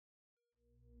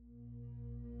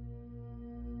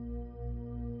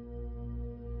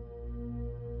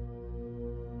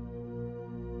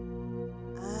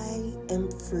am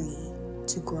free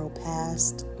to grow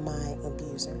past my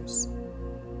abusers.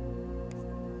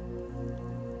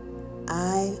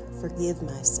 I forgive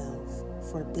myself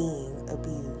for being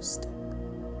abused.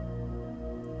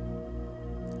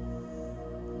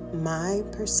 My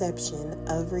perception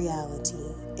of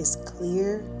reality is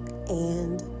clear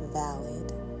and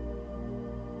valid.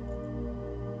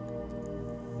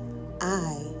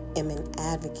 I am an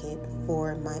advocate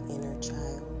for my inner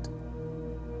child.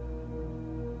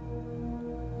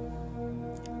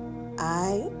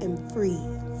 I am free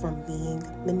from being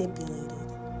manipulated.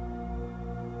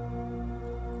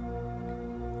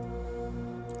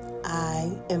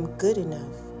 I am good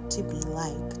enough to be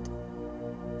liked.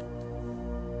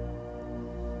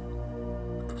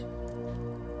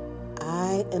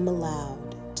 I am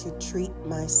allowed to treat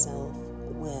myself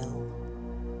well.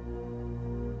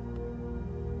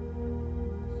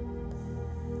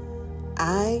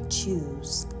 I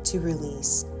choose to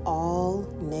release all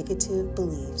negative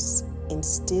beliefs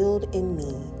instilled in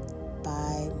me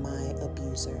by my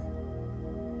abuser.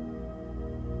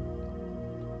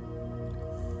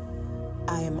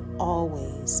 I am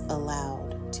always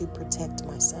allowed to protect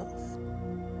myself.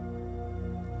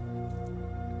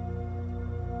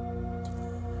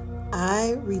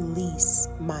 I release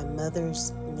my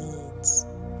mother's needs.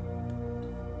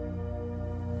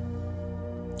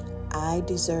 I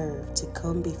deserve to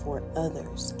come before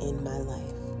others in my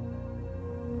life.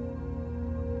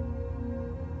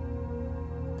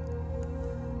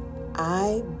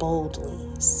 I boldly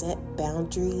set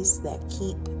boundaries that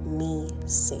keep me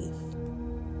safe.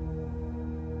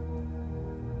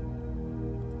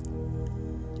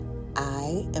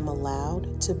 I am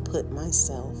allowed to put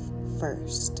myself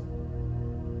first.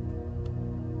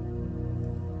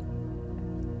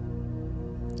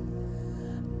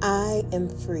 I am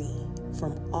free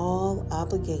from all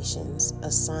obligations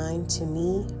assigned to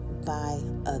me by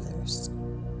others.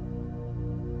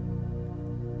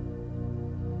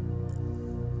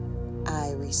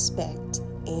 I respect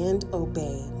and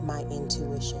obey my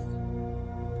intuition.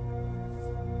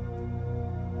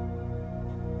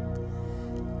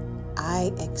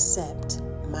 I accept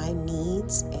my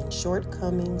needs and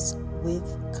shortcomings with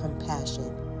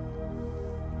compassion.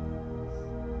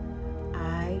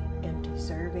 I am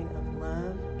deserving of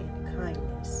love and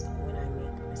kindness when I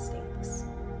make mistakes.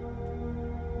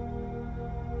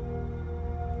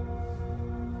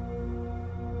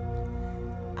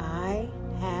 I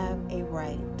have a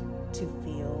right to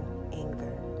feel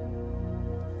anger.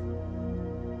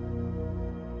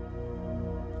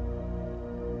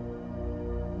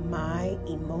 My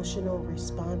emotional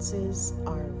responses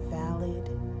are valid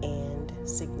and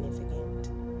significant.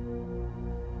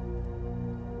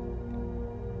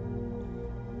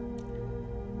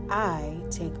 I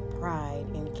take pride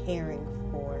in caring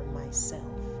for myself.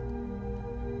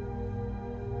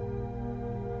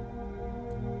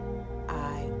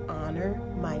 I honor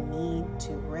my need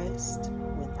to rest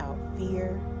without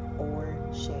fear or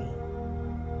shame.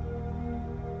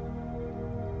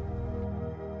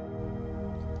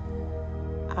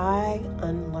 I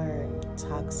unlearn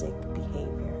toxic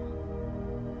behavior.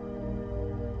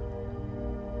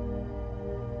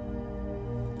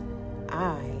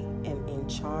 I am in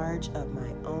charge of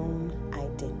my own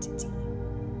identity.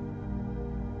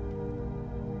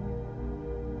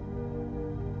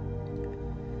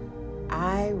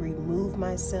 I remove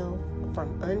myself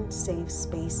from unsafe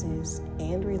spaces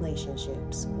and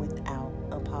relationships without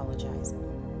apologizing.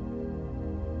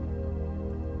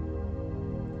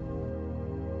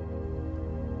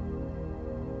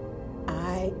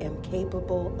 I am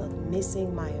capable of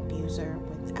missing my abuser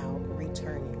without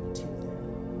returning to them.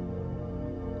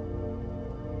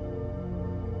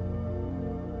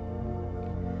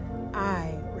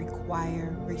 I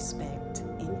require respect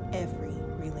in every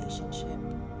relationship.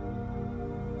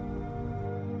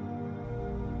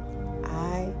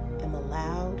 I am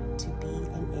allowed to be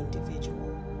an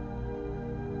individual.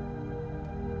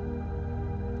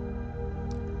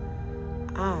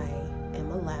 I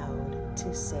am allowed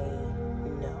to say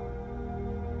no.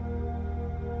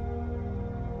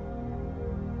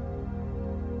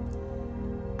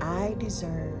 I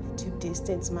deserve to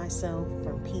distance myself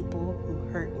from people who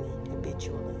hurt me